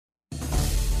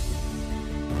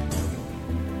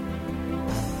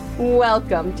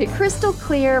Welcome to Crystal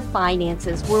Clear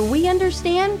Finances, where we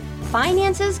understand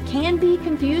finances can be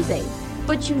confusing,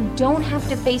 but you don't have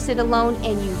to face it alone,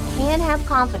 and you can have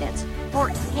confidence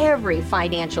for every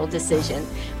financial decision.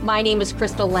 My name is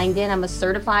Crystal Langdon. I'm a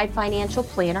certified financial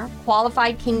planner,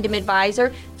 qualified Kingdom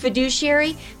advisor,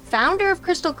 fiduciary, founder of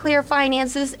Crystal Clear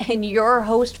Finances, and your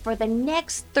host for the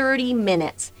next 30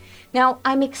 minutes. Now,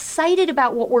 I'm excited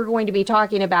about what we're going to be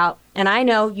talking about, and I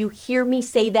know you hear me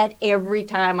say that every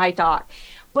time I talk,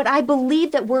 but I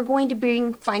believe that we're going to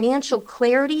bring financial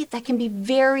clarity that can be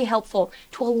very helpful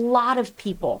to a lot of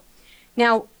people.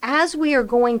 Now, as we are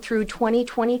going through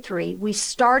 2023, we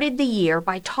started the year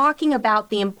by talking about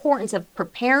the importance of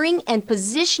preparing and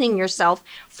positioning yourself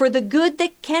for the good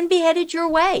that can be headed your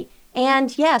way.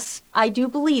 And yes, I do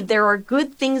believe there are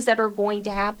good things that are going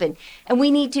to happen, and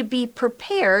we need to be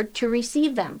prepared to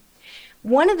receive them.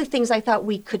 One of the things I thought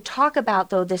we could talk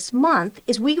about, though, this month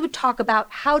is we would talk about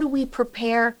how do we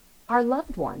prepare our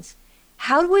loved ones?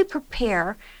 How do we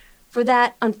prepare for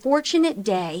that unfortunate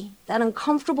day, that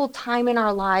uncomfortable time in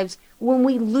our lives when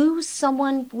we lose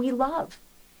someone we love?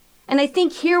 And I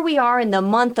think here we are in the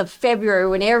month of February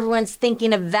when everyone's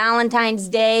thinking of Valentine's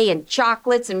Day and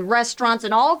chocolates and restaurants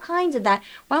and all kinds of that.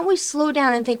 Why don't we slow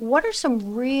down and think, what are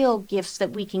some real gifts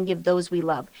that we can give those we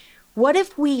love? What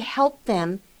if we help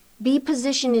them be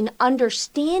positioned in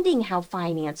understanding how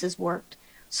finances worked,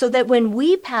 so that when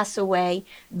we pass away,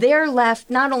 they're left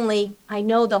not only, I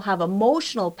know they'll have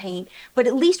emotional pain, but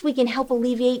at least we can help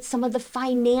alleviate some of the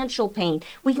financial pain.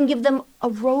 We can give them a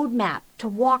roadmap to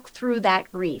walk through that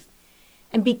grief.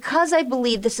 And because I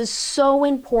believe this is so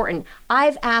important,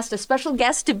 I've asked a special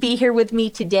guest to be here with me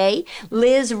today,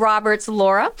 Liz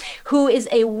Roberts-Laura, who is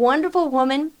a wonderful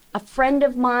woman, a friend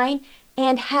of mine,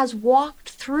 and has walked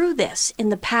through this in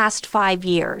the past 5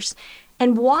 years.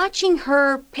 And watching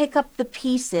her pick up the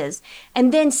pieces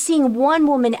and then seeing one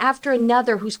woman after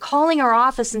another who's calling our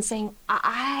office and saying,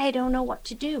 I don't know what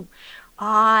to do.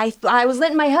 I was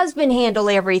letting my husband handle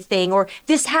everything, or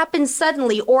this happened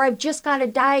suddenly, or I've just got a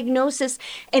diagnosis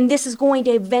and this is going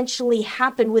to eventually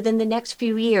happen within the next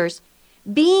few years.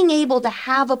 Being able to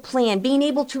have a plan, being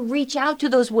able to reach out to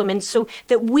those women so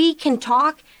that we can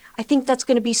talk, I think that's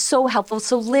going to be so helpful.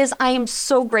 So Liz, I am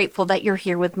so grateful that you're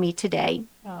here with me today.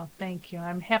 Oh, thank you.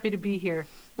 I'm happy to be here.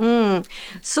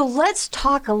 So let's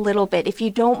talk a little bit, if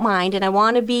you don't mind, and I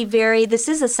want to be this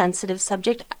is a sensitive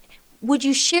subject. Would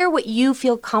you share what you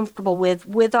feel comfortable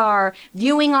with our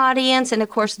viewing audience and, of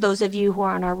course, those of you who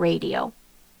are on our radio?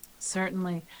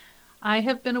 Certainly. I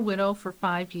have been a widow for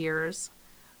 5 years.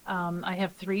 I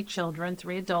have 3 children,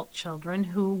 3 adult children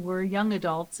who were young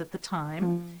adults at the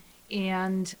time.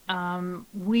 And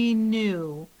we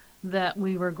knew that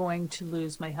we were going to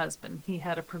lose my husband. He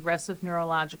had a progressive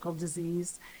neurological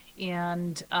disease,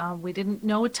 and we didn't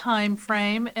know a time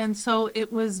frame, and so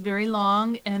it was very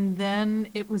long, and then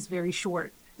it was very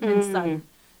short and sudden.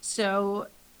 So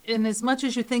in as much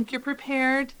as you think you're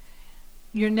prepared,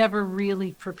 you're never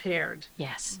really prepared.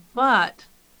 Yes. But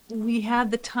we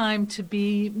had the time to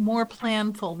be more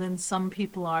planful than some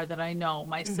people are that I know.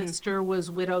 My sister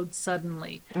was widowed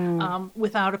suddenly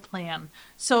without a plan.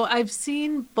 So I've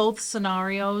seen both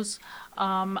scenarios.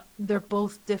 They're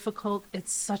both difficult.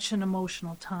 It's such an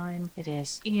emotional time. It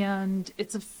is. And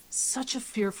it's such a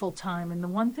fearful time. And the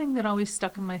one thing that always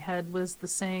stuck in my head was the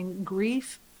saying,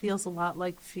 grief feels a lot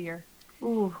like fear.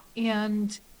 Ooh.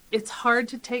 And it's hard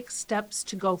to take steps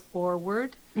to go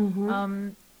forward.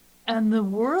 And the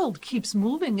world keeps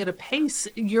moving at a pace.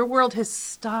 Your world has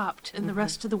stopped, and the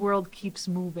rest of the world keeps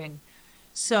moving.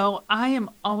 So I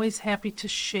am always happy to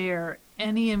share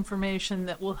any information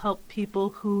that will help people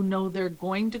who know they're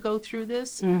going to go through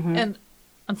this. And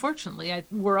unfortunately,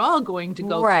 we're all going to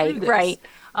go through this. Right.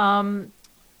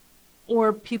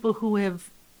 Or people who have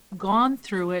gone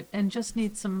through it and just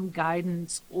need some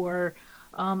guidance, or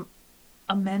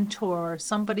a mentor,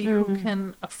 somebody who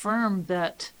can affirm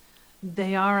that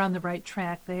they are on the right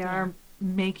track. They are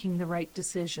making the right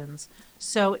decisions.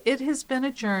 So it has been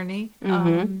a journey,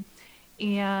 and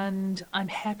I'm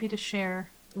happy to share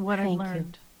what I've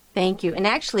learned. Thank you. And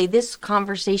actually, this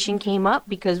conversation came up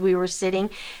because we were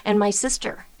sitting, and my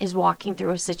sister is walking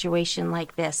through a situation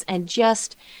like this, and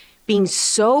just being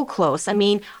so close. I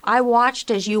mean, I watched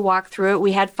as you walked through it.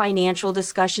 We had financial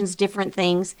discussions, different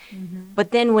things. But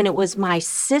then when it was my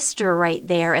sister right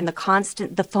there, and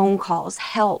the phone calls,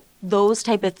 help, those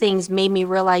type of things made me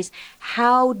realize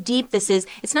how deep this is.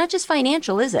 It's not just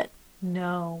financial, is it?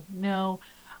 No.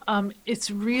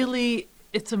 It's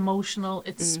emotional,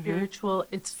 it's spiritual,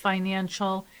 it's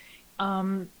financial.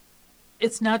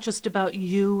 It's not just about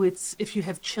you. It's if you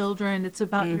have children, it's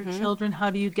about your children.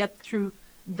 How do you get through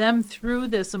them through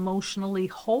this emotionally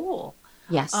whole.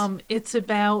 Yes. It's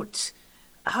about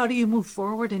how do you move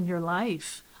forward in your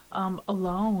life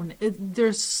alone.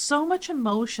 There's so much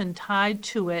emotion tied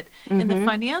to it. In the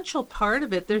financial part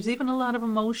of it, there's even a lot of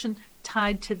emotion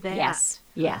tied to that. Yes.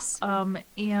 Yes.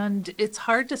 And it's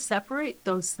hard to separate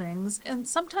those things. And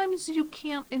sometimes you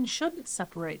can't and shouldn't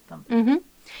separate them.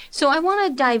 So I want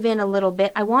to dive in a little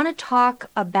bit. I want to talk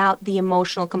about the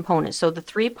emotional component. So the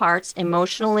three parts: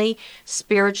 emotionally,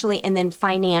 spiritually, and then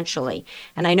financially.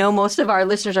 And I know most of our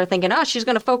listeners are thinking, oh, she's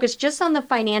going to focus just on the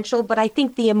financial, but I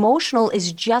think the emotional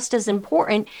is just as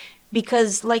important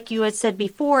because, like you had said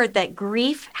before, that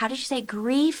grief, how did you say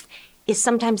grief is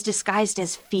sometimes disguised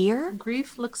as fear?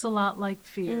 Grief looks a lot like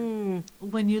fear.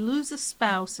 When you lose a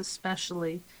spouse,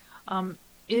 especially,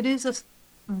 it is a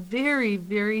very,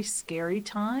 very scary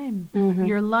time.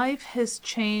 Your life has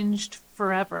changed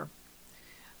forever.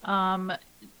 And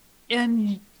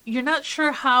you're not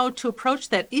sure how to approach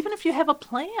that, even if you have a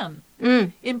plan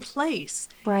in place.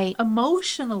 Right.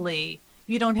 Emotionally,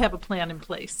 you don't have a plan in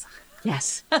place.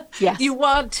 Yes. Yes. You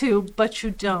want to, but you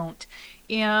don't.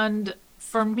 And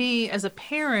for me as a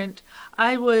parent,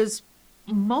 I was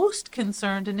most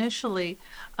concerned initially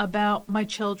about my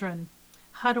children.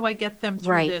 How do I get them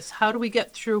through this? How do we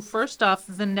get through, first off,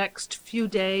 the next few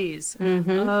days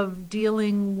of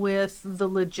dealing with the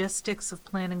logistics of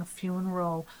planning a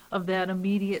funeral, of that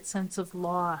immediate sense of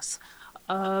loss,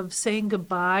 of saying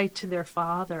goodbye to their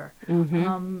father.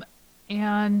 And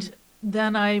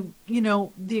then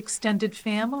the extended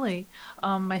family.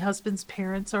 My husband's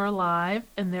parents are alive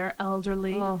and they're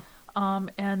elderly.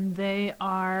 And they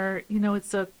are,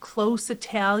 it's a close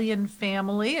Italian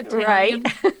family. Italian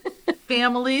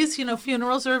families,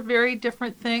 funerals are a very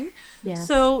different thing. Yeah.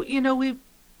 So, we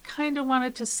kind of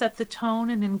wanted to set the tone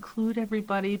and include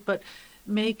everybody, but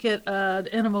make it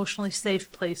an emotionally safe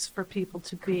place for people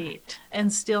to be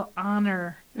and still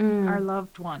honor our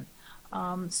loved one.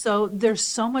 So there's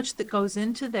so much that goes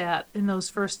into that in those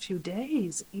first few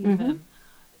days, even.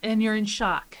 And you're in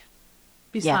shock.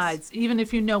 Besides, even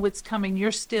if you know it's coming,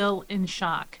 you're still in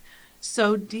shock.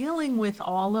 So dealing with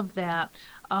all of that,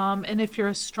 and if you're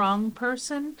a strong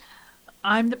person,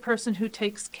 I'm the person who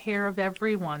takes care of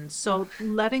everyone. So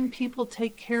letting people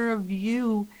take care of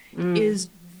you is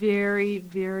very,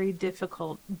 very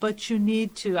difficult. But you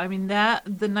need to. I mean,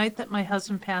 the night that my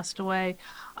husband passed away,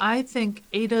 I think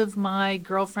 8 of my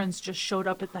girlfriends just showed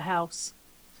up at the house.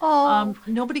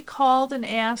 Nobody called and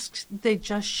asked. They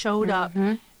just showed up.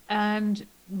 And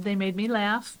they made me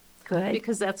laugh. Good.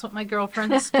 Because that's what my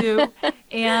girlfriends do.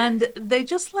 And they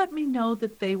just let me know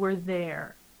that they were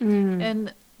there.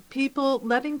 And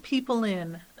letting people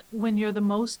in when you're the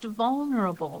most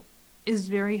vulnerable is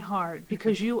very hard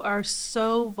because you are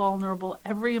so vulnerable.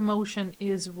 Every emotion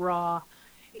is raw.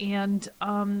 And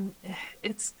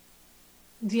it's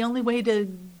the only way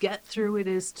to get through it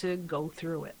is to go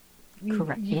through it.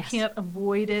 Correct. You can't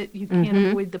avoid it. You can't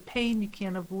avoid the pain. You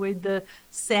can't avoid the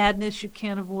sadness. You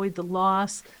can't avoid the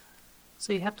loss.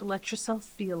 So you have to let yourself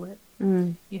feel it.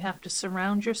 You have to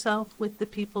surround yourself with the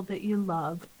people that you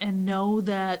love and know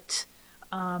that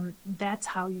that's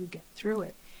how you get through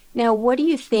it. Now, what do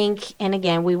you think, and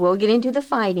again, we will get into the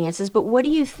finances, but what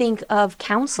do you think of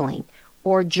counseling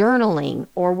or journaling,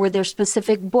 or were there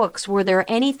specific books? Were there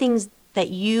any things that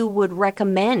you would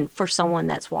recommend for someone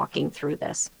that's walking through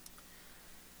this?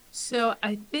 So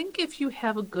I think if you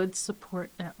have a good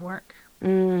support network,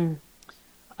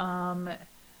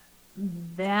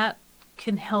 that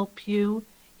can help you.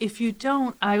 If you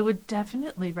don't, I would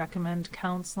definitely recommend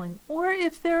counseling. Or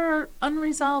if there are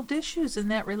unresolved issues in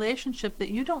that relationship that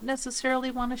you don't necessarily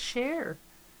want to share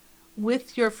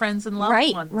with your friends and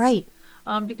loved ones. Right.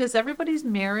 Because everybody's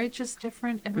marriage is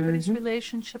different. Everybody's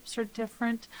relationships are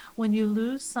different. When you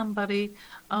lose somebody,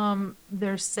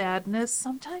 there's sadness.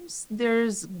 Sometimes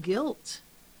there's guilt.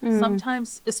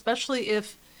 Sometimes, especially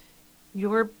if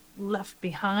you're left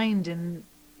behind and,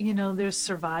 there's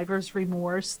survivor's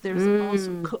remorse. There's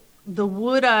also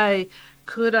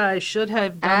could I, should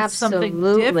have done something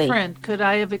different. Could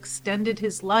I have extended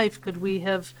his life? Could we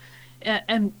have,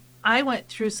 and I went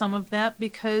through some of that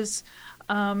because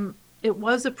it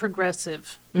was a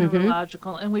progressive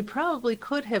neurological, and we probably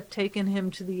could have taken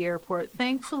him to the airport.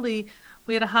 Thankfully,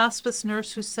 we had a hospice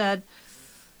nurse who said,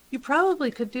 you probably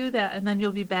could do that, and then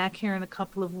you'll be back here in a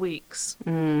couple of weeks.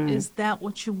 Is that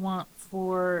what you want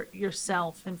for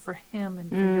yourself and for him and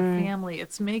for your family?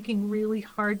 It's making really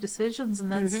hard decisions and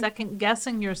then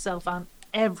second-guessing yourself on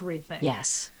everything.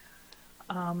 Yes.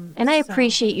 And I So-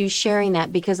 appreciate you sharing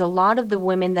that, because a lot of the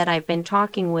women that I've been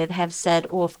talking with have said,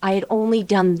 well, if I had only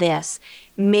done this,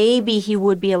 maybe he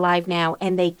would be alive now.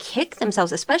 And they kick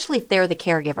themselves, especially if they're the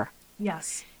caregiver.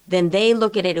 Yes. Then they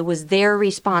look at it was their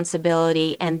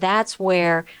responsibility. And that's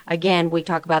where, again, we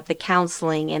talk about the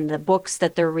counseling and the books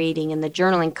that they're reading and the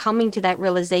journaling, coming to that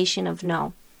realization of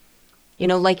no. You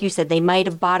know, like you said, they might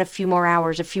have bought a few more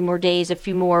hours, a few more days, a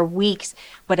few more weeks,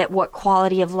 but at what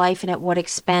quality of life and at what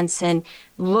expense, and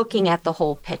looking at the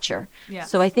whole picture. Yeah.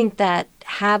 So I think that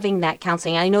having that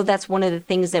counseling, I know that's one of the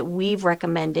things that we've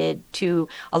recommended to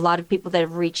a lot of people that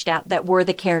have reached out that were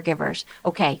the caregivers.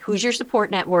 Okay, who's your support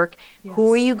network?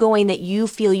 Who are Yes. you going that you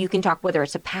feel you can talk, whether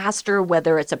it's a pastor,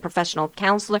 whether it's a professional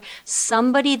counselor,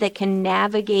 somebody that can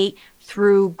navigate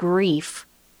through grief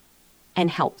and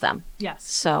help them. Yes.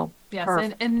 So, Yes.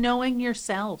 perfect. And knowing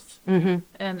yourself Mm-hmm.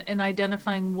 and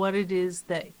identifying what it is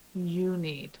that you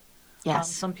need.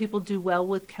 Yes. Some people do well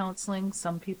with counseling.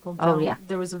 Some people Oh, don't. yeah.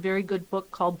 There was a very good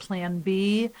book called Plan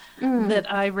B that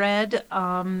I read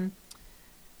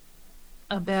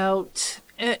about,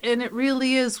 and it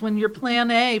really is when your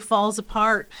Plan A falls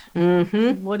apart.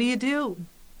 Mm-hmm. What do you do?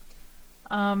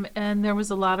 And there was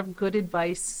a lot of good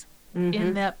advice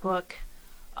in that book.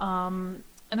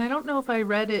 And I don't know if I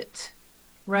read it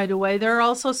right away. There are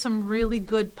also some really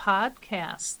good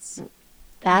podcasts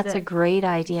That's a that- great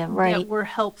idea, right? that were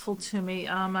helpful to me.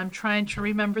 I'm trying to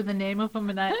remember the name of them,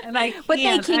 and I But they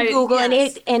can't. can Google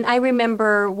yes. and I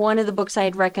remember one of the books I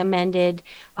had recommended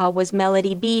was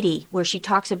Melody Beattie, where she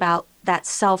talks about that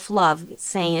self-love,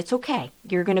 saying it's okay,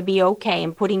 you're going to be okay,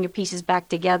 and putting your pieces back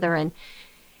together, and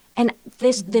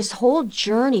this whole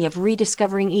journey of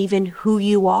rediscovering even who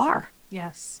you are.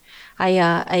 Yes.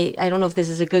 I don't know if this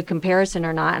is a good comparison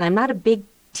or not, and I'm not a big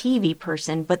TV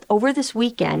person, but over this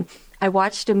weekend, I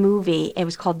watched a movie. It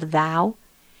was called The Vow.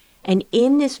 And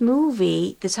in this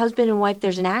movie, this husband and wife,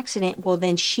 there's an accident. Well,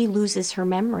 then she loses her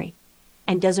memory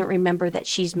and doesn't remember that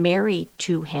she's married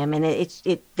to him. And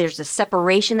there's a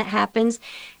separation that happens,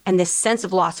 and this sense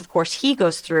of loss, of course, he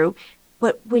goes through.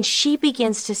 But when she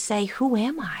begins to say, who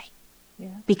am I? Yeah.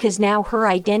 Because now her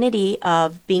identity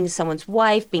of being someone's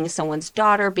wife, being someone's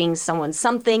daughter, being someone's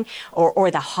something, or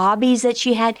the hobbies that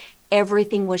she had,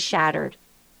 everything was shattered.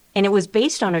 And it was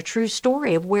based on a true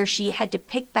story of where she had to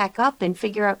pick back up and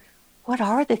figure out, what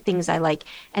are the things I like?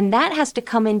 And that has to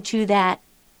come into that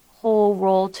whole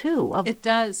role too. Of, It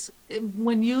does.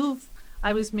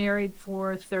 I was married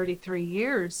for 33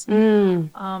 years.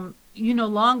 You no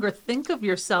longer think of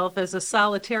yourself as a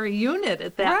solitary unit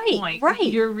at that Right, point. right.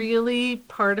 You're really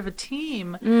part of a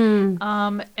team.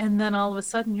 And then all of a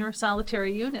sudden you're a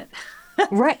solitary unit.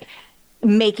 right.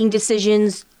 Making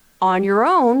decisions on your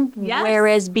own, Yes.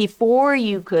 whereas before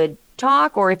you could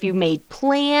talk, or if you made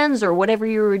plans or whatever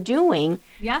you were doing.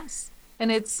 Yes.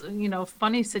 And it's,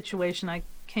 funny situation. I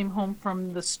came home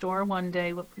from the store one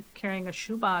day carrying a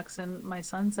shoebox, and my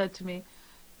son said to me,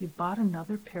 "You bought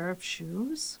another pair of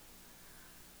shoes?"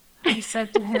 I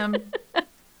said to him,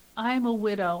 "I'm a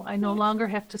widow. I no longer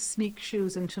have to sneak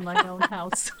shoes into my own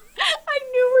house." I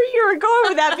knew where you were going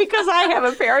with that, because I have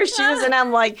a pair of shoes and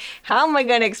I'm like, how am I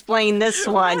going to explain this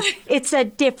one? It's a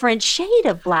different shade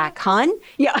of black, hon.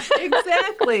 Yeah.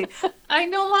 Exactly. I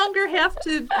no longer have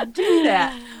to do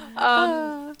that.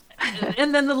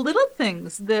 And then the little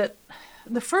things that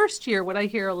the first year, what I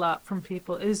hear a lot from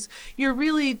people is you're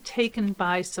really taken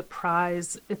by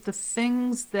surprise at the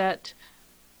things that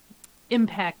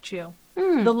impact you,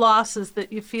 the losses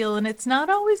that you feel. And it's not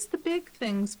always the big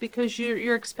things, because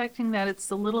you're expecting that. It's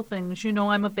the little things.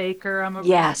 I'm a baker. I'm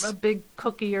Yes. a big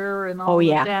cookier and all Oh,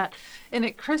 yeah. of that. And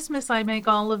at Christmas, I make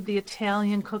all of the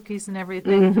Italian cookies and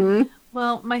everything.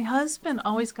 Well, my husband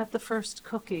always got the first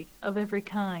cookie of every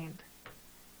kind.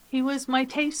 He was my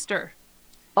taster.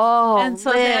 Oh, And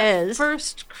so that Liz.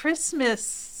 first Christmas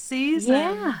season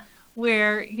Yeah.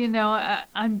 where,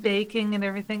 I'm baking and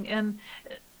everything, and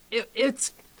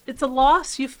it's a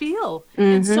loss you feel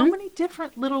in so many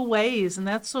different little ways, and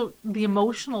that's the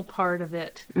emotional part of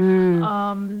it,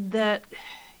 that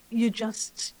you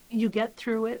get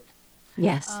through it.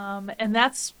 Yes. And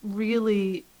that's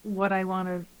really what I want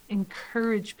to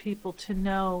encourage people to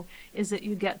know, is that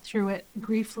you get through it.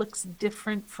 Grief looks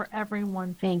different for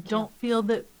everyone. Thank you. Don't feel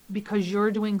that because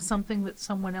you're doing something that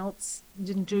someone else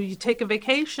didn't do. You take a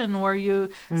vacation, or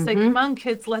you say, "Come on,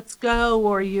 kids, let's go,"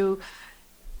 or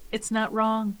it's not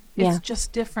wrong. Yeah. It's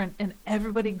just different, and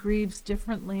everybody grieves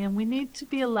differently, and we need to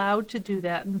be allowed to do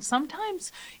that. And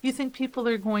sometimes you think people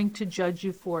are going to judge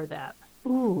you for that.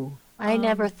 Ooh, I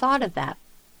never thought of that.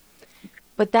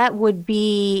 But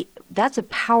that's a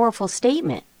powerful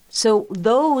statement. So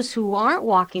those who aren't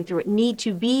walking through it need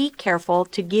to be careful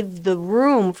to give the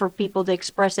room for people to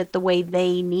express it the way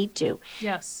they need to.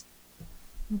 Yes.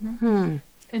 Mm-hmm.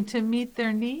 And to meet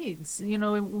their needs,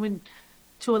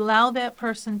 to allow that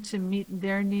person to meet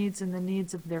their needs and the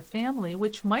needs of their family,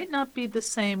 which might not be the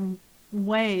same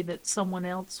way that someone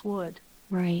else would.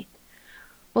 Right.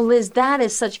 Well, Liz, that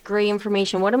is such great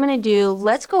information. What I'm going to do,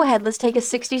 let's go ahead. Let's take a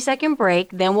 60-second break.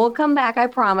 Then we'll come back, I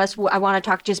promise. I want to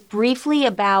talk just briefly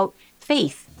about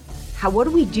faith. What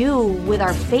do we do with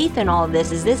our faith in all of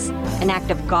this? Is this an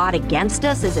act of God against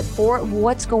us? Is it for?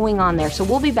 What's going on there? So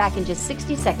we'll be back in just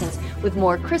 60 seconds with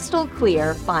more Crystal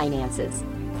Clear Finances.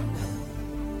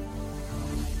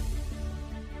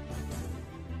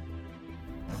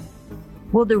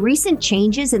 Will the recent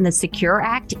changes in the Secure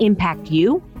Act impact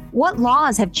you? What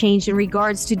laws have changed in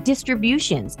regards to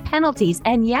distributions, penalties,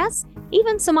 and yes,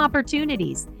 even some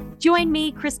opportunities? Join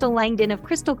me, Crystal Langdon of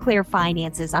Crystal Clear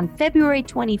Finances, on February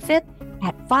 25th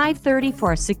at 5:30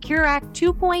 for a Secure Act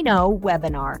 2.0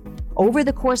 webinar. Over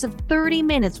the course of 30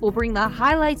 minutes, we'll bring the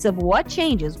highlights of what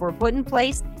changes were put in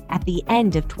place at the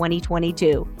end of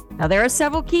 2022. Now, there are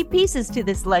several key pieces to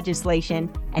this legislation,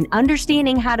 and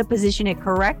understanding how to position it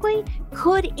correctly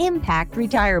could impact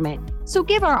retirement. So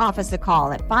give our office a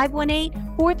call at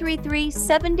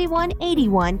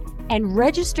 518-433-7181 and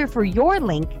register for your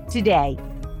link today.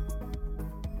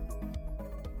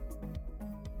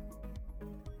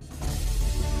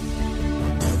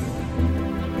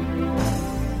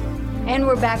 And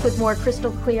we're back with more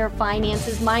Crystal Clear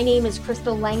Finances. My name is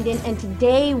Crystal Langdon, and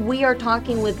today we are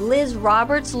talking with Liz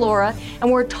Roberts-Laura,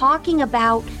 and we're talking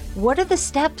about what are the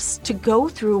steps to go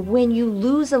through when you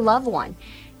lose a loved one.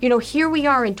 Here we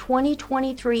are in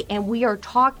 2023, and we are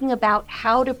talking about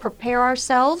how to prepare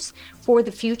ourselves for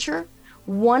the future.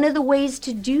 One of the ways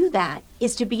to do that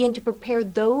is to begin to prepare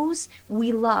those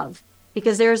we love,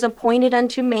 because there is appointed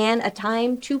unto man a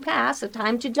time to pass, a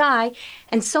time to die,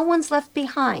 and someone's left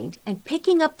behind. And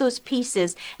picking up those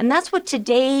pieces, and that's what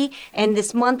today and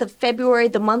this month of February,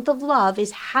 the month of love,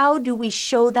 is how do we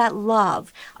show that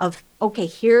love of, okay,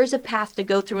 here's a path to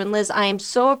go through. And Liz, I am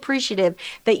so appreciative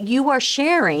that you are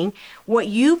sharing what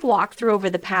you've walked through over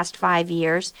the past 5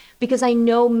 years, because I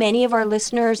know many of our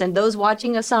listeners and those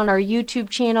watching us on our YouTube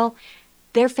channel,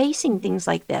 they're facing things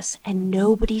like this and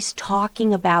nobody's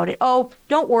talking about it. Oh,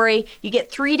 don't worry, you get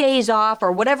 3 days off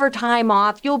or whatever time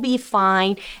off, you'll be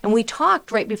fine. And we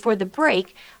talked right before the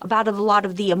break about a lot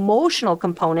of the emotional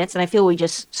components, and I feel we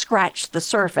just scratched the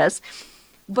surface.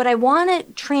 But I want to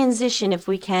transition, if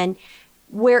we can,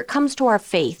 where it comes to our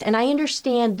faith. And I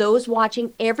understand those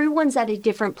watching, everyone's at a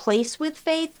different place with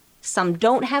faith. Some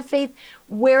don't have faith.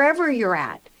 Wherever you're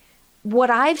at,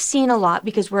 what I've seen a lot,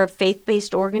 because we're a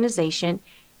faith-based organization,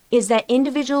 is that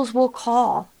individuals will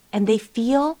call and they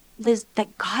feel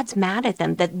that God's mad at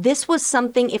them, that this was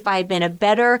something, if I had been a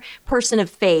better person of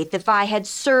faith, if I had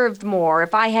served more,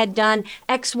 if I had done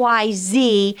X, Y,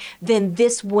 Z, then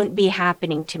this wouldn't be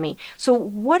happening to me. So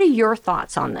what are your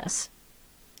thoughts on this?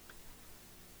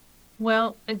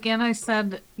 Well, again, I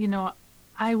said,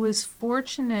 I was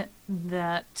fortunate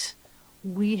that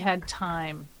we had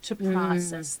time to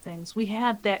process things. We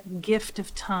had that gift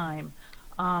of time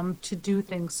to do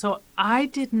things. So I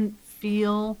didn't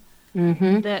feel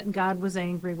that God was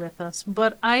angry with us.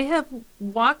 But I have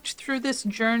walked through this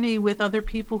journey with other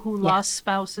people who lost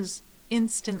spouses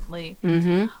instantly.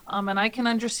 And I can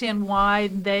understand why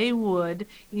they would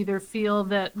either feel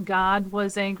that God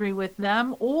was angry with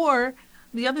them, or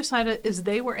the other side is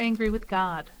they were angry with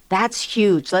God. That's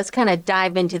huge. Let's kind of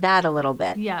dive into that a little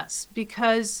bit. Yes,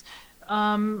 because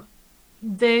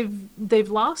they've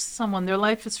lost someone. Their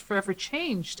life is forever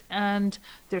changed, and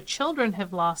their children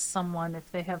have lost someone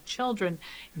if they have children.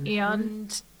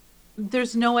 And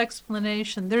there's no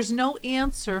explanation. There's no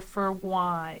answer for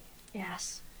why.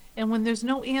 Yes. And when there's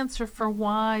no answer for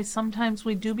why, sometimes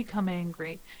we do become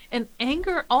angry. And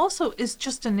anger also is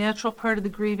just a natural part of the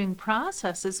grieving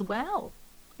process as well.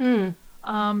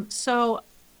 So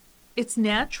it's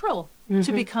natural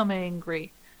to become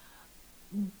angry.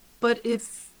 But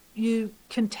if you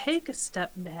can take a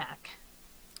step back,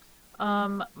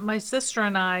 my sister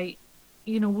and I,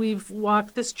 we've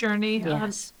walked this journey,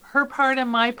 her part and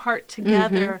my part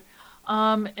together,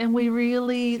 and we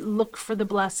really look for the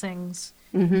blessings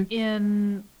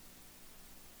in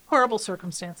horrible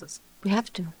circumstances. We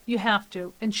have to. You have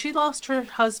to. And she lost her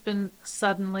husband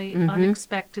suddenly,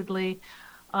 unexpectedly,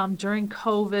 during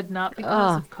COVID, not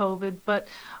because of COVID, but,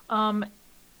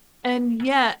 and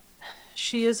yet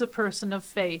she is a person of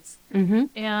faith.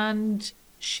 And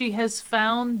she has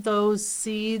found those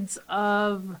seeds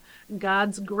of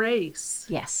God's grace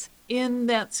in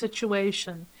that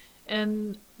situation.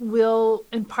 and will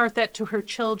impart that to her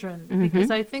children, because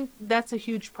I think that's a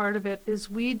huge part of it, is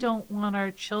we don't want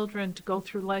our children to go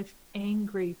through life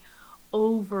angry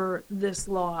over this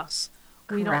loss.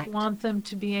 We Correct. don't want them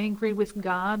to be angry with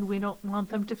God. We don't want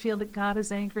them to feel that God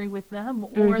is angry with them,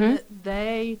 or that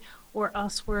they or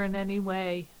us were in any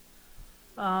way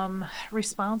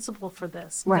responsible for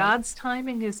this. Right. God's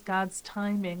timing is God's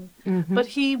timing, but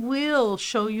He will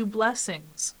show you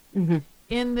blessings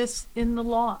in the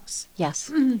loss,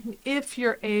 Yes. if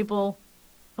you're able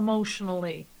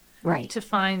emotionally Right. to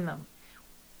find them.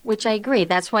 Which I agree.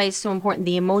 That's why it's so important,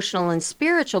 the emotional and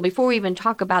spiritual. Before we even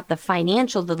talk about the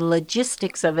financial, the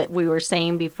logistics of it, we were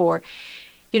saying before,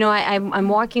 you know, I'm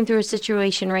walking through a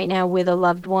situation right now with a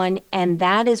loved one, and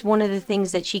that is one of the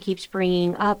things that she keeps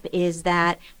bringing up, is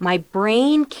that my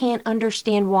brain can't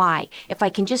understand why. If I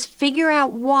can just figure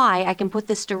out why, I can put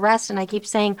this to rest. And I keep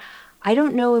saying, I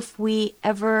don't know if we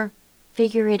ever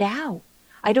figure it out.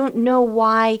 I don't know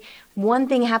why one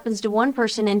thing happens to one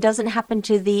person and doesn't happen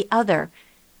to the other.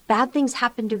 Bad things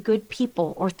happen to good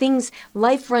people, or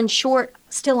life runs short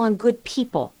still on good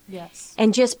people. Yes.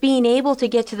 And just being able to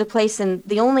get to the place, and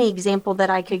the only example that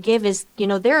I could give is, you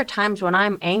know, there are times when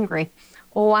I'm angry.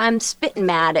 Oh, I'm spitting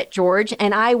mad at George,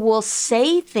 and I will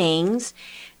say things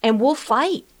and we'll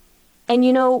fight. And,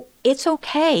 you know, it's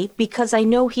okay, because I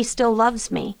know he still loves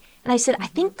me. And I said, I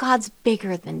think God's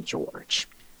bigger than George.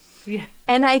 Yeah.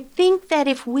 And I think that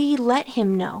if we let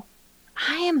him know,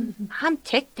 I'm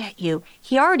ticked at you.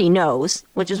 He already knows,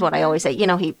 which is what I always say. You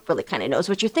know, he really kind of knows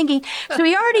what you're thinking. So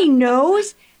he already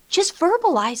knows. Just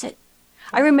verbalize it.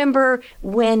 I remember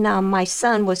when my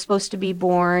son was supposed to be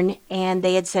born, and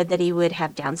they had said that he would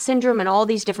have Down syndrome and all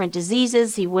these different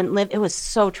diseases. He wouldn't live. It was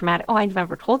so traumatic. Oh, I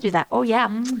never told you that. Oh,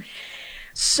 yeah.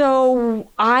 So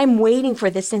I'm waiting for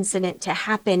this incident to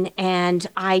happen, and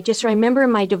I just remember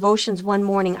in my devotions one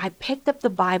morning, I picked up the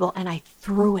Bible and I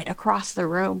threw it across the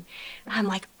room. I'm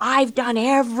like, I've done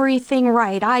everything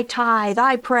right. I tithe,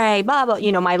 I pray, blah, blah,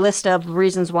 you know, my list of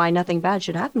reasons why nothing bad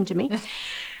should happen to me.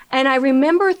 And I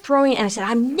remember throwing it, and I said,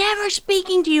 I'm never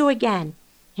speaking to you again.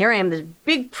 Here I am, this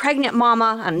big pregnant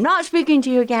mama. I'm not speaking to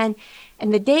you again.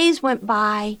 And the days went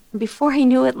by, and before I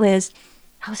knew it, Liz,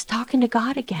 I was talking to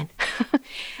God again.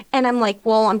 And I'm like,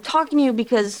 well, I'm talking to you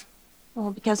because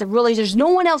I realize there's no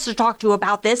one else to talk to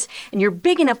about this, and you're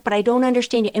big enough, but I don't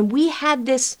understand you. And we had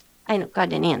this, I know God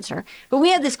didn't answer, but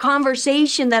we had this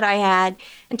conversation that I had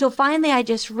until finally I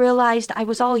just realized I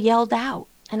was all yelled out.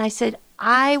 And I said,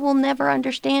 I will never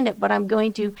understand it, but I'm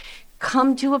going to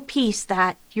come to a peace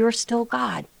that you're still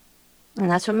God.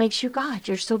 And that's what makes you God.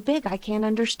 You're so big, I can't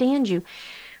understand you.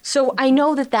 So I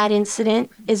know that incident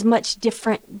is much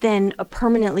different than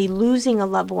permanently losing a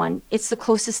loved one. It's the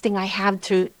closest thing I have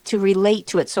to relate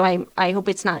to it. So I hope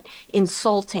it's not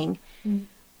insulting.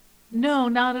 No,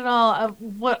 not at all.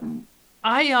 What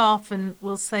I often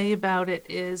will say about it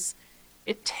is,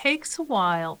 it takes a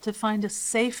while to find a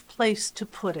safe place to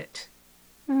put it.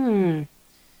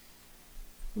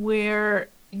 Where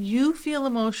you feel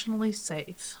emotionally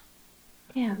safe.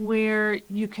 Yeah. Where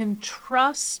you can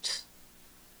trust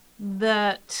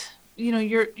that, you know,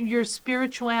 your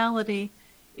spirituality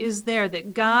is there,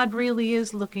 that God really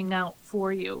is looking out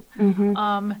for you.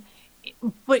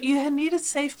 But you need a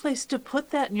safe place to put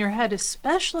that in your head,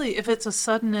 especially if it's a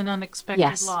sudden and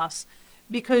unexpected loss,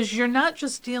 because you're not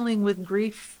just dealing with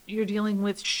grief, you're dealing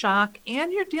with shock,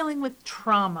 and you're dealing with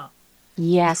trauma.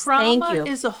 Yes, thank you. Trauma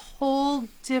is a whole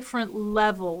different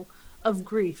level of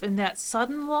grief, and that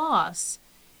sudden loss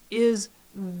is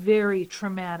very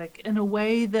traumatic in a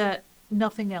way that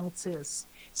nothing else is.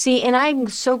 See, and I'm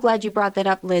so glad you brought that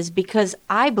up, Liz, because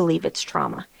I believe it's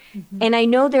trauma. And I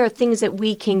know there are things that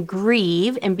we can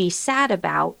grieve and be sad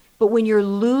about, but when you're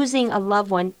losing a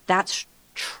loved one, that's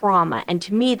trauma. And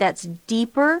to me, that's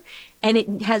deeper, and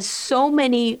it has so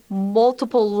many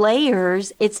multiple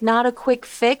layers. It's not a quick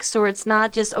fix, or it's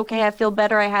not just, okay, I feel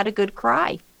better, I had a good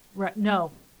cry. Right.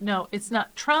 No, it's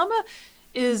not. Trauma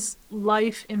is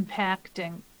life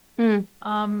impacting.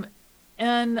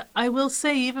 And I will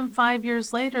say, even 5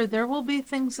 years later, there will be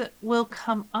things that will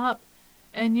come up,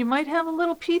 and you might have a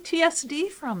little PTSD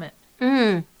from it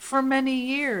for many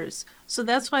years. So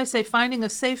that's why I say finding a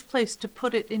safe place to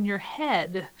put it in your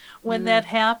head. When that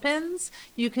happens,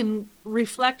 you can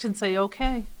reflect and say,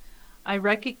 okay, I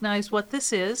recognize what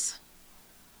this is.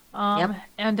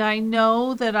 And I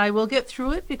know that I will get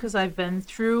through it because I've been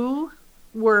through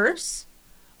worse.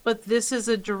 But this is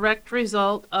a direct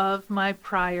result of my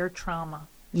prior trauma.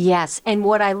 Yes. And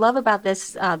what I love about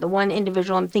this, the one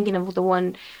individual, I'm thinking of the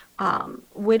one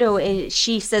widow,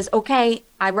 she says, okay,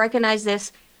 I recognize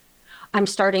this. I'm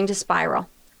starting to spiral.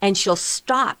 And she'll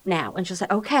stop now and she'll say,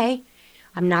 okay,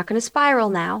 I'm not going to spiral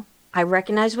now. I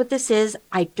recognize what this is.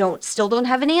 I still don't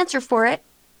have an answer for it.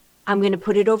 I'm going to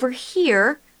put it over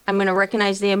here. I'm going to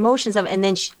recognize the emotions of it. And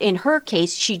then in her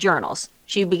case, she journals.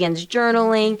 She begins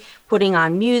journaling, putting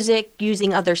on music,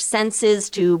 using other senses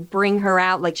to bring her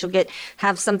out. Like she'll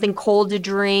have something cold to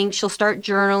drink. She'll start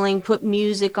journaling, put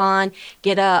music on,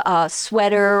 get a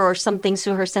sweater or something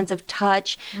so her sense of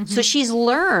touch. Mm-hmm. So she's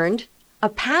learned a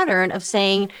pattern of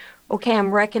saying, okay,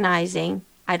 I'm recognizing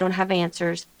I don't have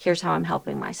answers. Here's how I'm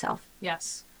helping myself.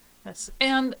 Yes.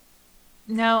 And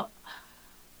now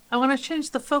I want to change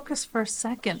the focus for a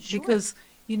second. Sure. Because,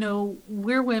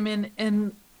 we're women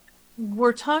and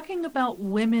we're talking about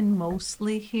women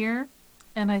mostly here.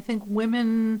 And I think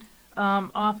women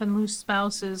often lose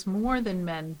spouses more than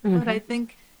men. Mm-hmm. But I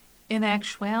think in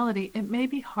actuality, it may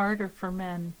be harder for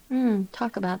men.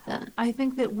 Talk about that. I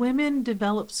think that women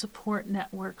develop support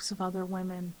networks of other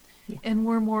women, and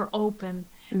we're more open,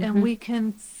 and we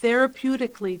can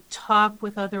therapeutically talk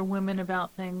with other women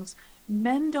about things.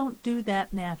 Men don't do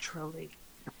that naturally.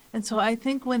 And so I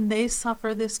think when they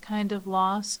suffer this kind of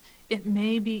loss, it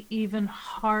may be even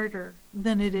harder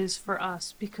than it is for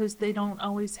us because they don't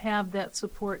always have that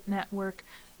support network.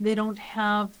 They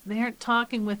aren't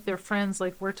talking with their friends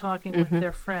like we're talking with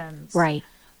their friends. Right.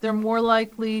 They're more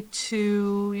likely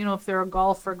to, if they're a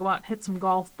golfer, go out and hit some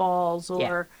golf balls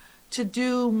or to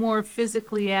do more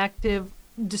physically active,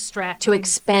 distracting. To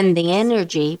expend the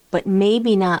energy, but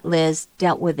maybe not, Liz,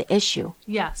 dealt with the issue.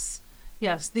 Yes.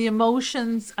 The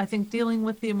emotions, I think dealing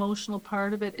with the emotional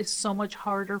part of it is so much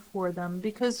harder for them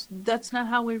because that's not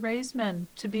how we raise men,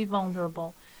 to be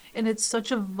vulnerable. And it's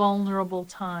such a vulnerable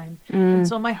time. And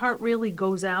so my heart really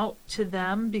goes out to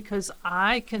them because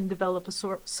I can develop a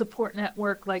support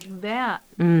network like that.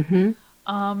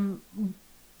 Mm-hmm.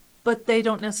 But they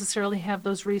don't necessarily have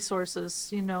those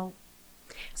resources,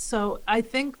 So I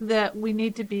think that we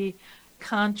need to be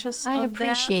conscious of that. I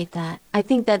appreciate that. I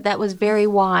think that was very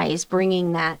wise,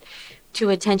 bringing that to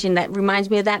attention. That reminds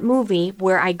me of that movie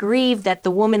where I grieved that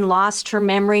the woman lost her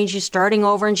memory and she's starting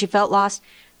over and she felt lost.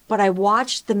 But I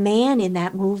watched the man in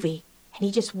that movie, and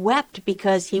he just wept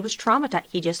because he was traumatized.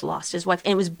 He just lost his wife,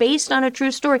 and it was based on a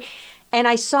true story. And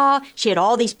I saw she had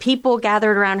all these people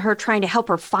gathered around her trying to help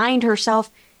her find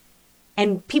herself,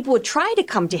 and people would try to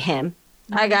come to him.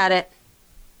 I got it.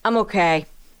 I'm okay.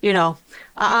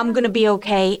 I'm going to be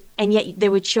okay. And yet they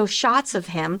would show shots of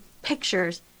him,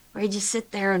 pictures, where he'd just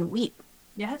sit there and weep.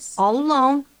 Yes. All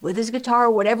alone with his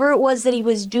guitar, whatever it was that he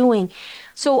was doing.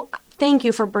 So thank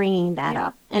you for bringing that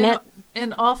up.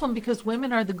 And often because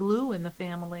women are the glue in the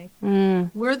family.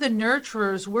 We're the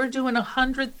nurturers. We're doing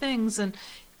 100 things. And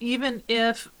even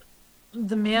if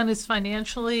the man is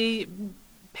financially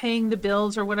paying the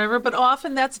bills or whatever, but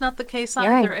often that's not the case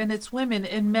either. Right. And it's women.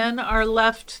 And men are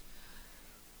left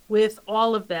with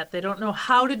all of that. They don't know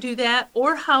how to do that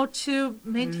or how to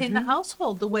maintain the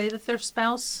household the way that their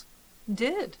spouse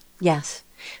did. Yes.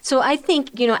 So I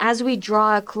think, as we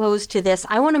draw a close to this,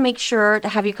 I want to make sure to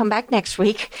have you come back next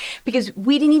week because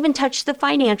we didn't even touch the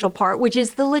financial part, which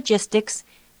is the logistics.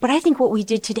 But I think what we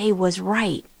did today was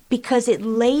right because it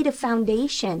laid a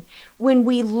foundation. When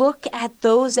we look at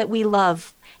those that we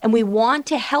love and we want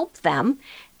to help them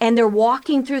and they're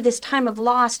walking through this time of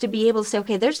loss, to be able to say,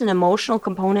 okay, there's an emotional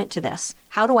component to this.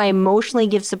 How do I emotionally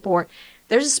give support?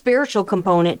 There's a spiritual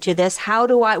component to this.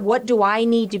 What do I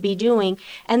need to be doing?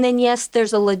 And then, yes,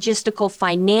 there's a logistical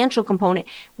financial component.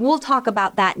 We'll talk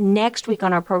about that next week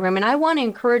on our program. And I want to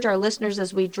encourage our listeners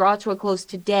as we draw to a close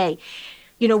today.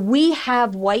 We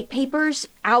have white papers,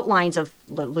 outlines of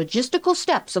logistical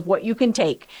steps of what you can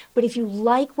take. But if you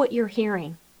like what you're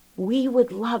hearing, we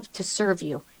would love to serve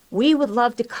you. We would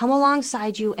love to come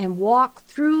alongside you and walk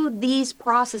through these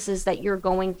processes that you're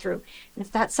going through. And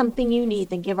if that's something you need,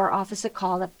 then give our office a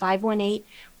call at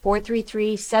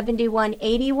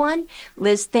 518-433-7181.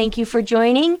 Liz, thank you for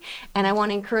joining. And I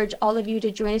want to encourage all of you to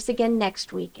join us again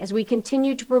next week as we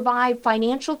continue to provide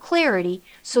financial clarity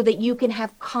so that you can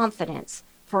have confidence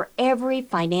for every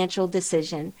financial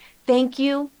decision. Thank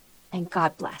you, and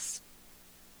God bless.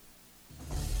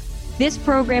 This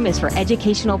program is for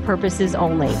educational purposes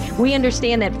only. We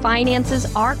understand that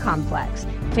finances are complex.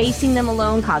 Facing them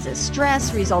alone causes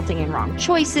stress, resulting in wrong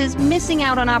choices, missing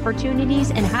out on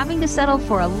opportunities, and having to settle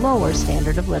for a lower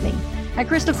standard of living. At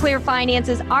Crystal Clear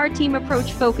Finances, our team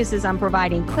approach focuses on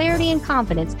providing clarity and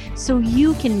confidence so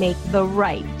you can make the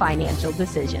right financial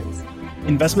decisions.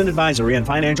 Investment advisory and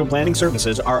financial planning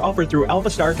services are offered through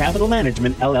AlphaStar Capital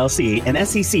Management, LLC, an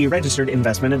SEC-registered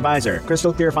investment advisor.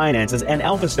 Crystal Clear Finances and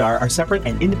AlphaStar are separate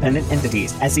and independent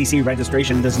entities. SEC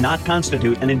registration does not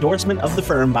constitute an endorsement of the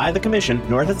firm by the Commission,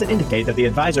 nor does it indicate that the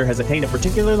advisor has attained a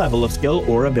particular level of skill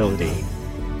or ability.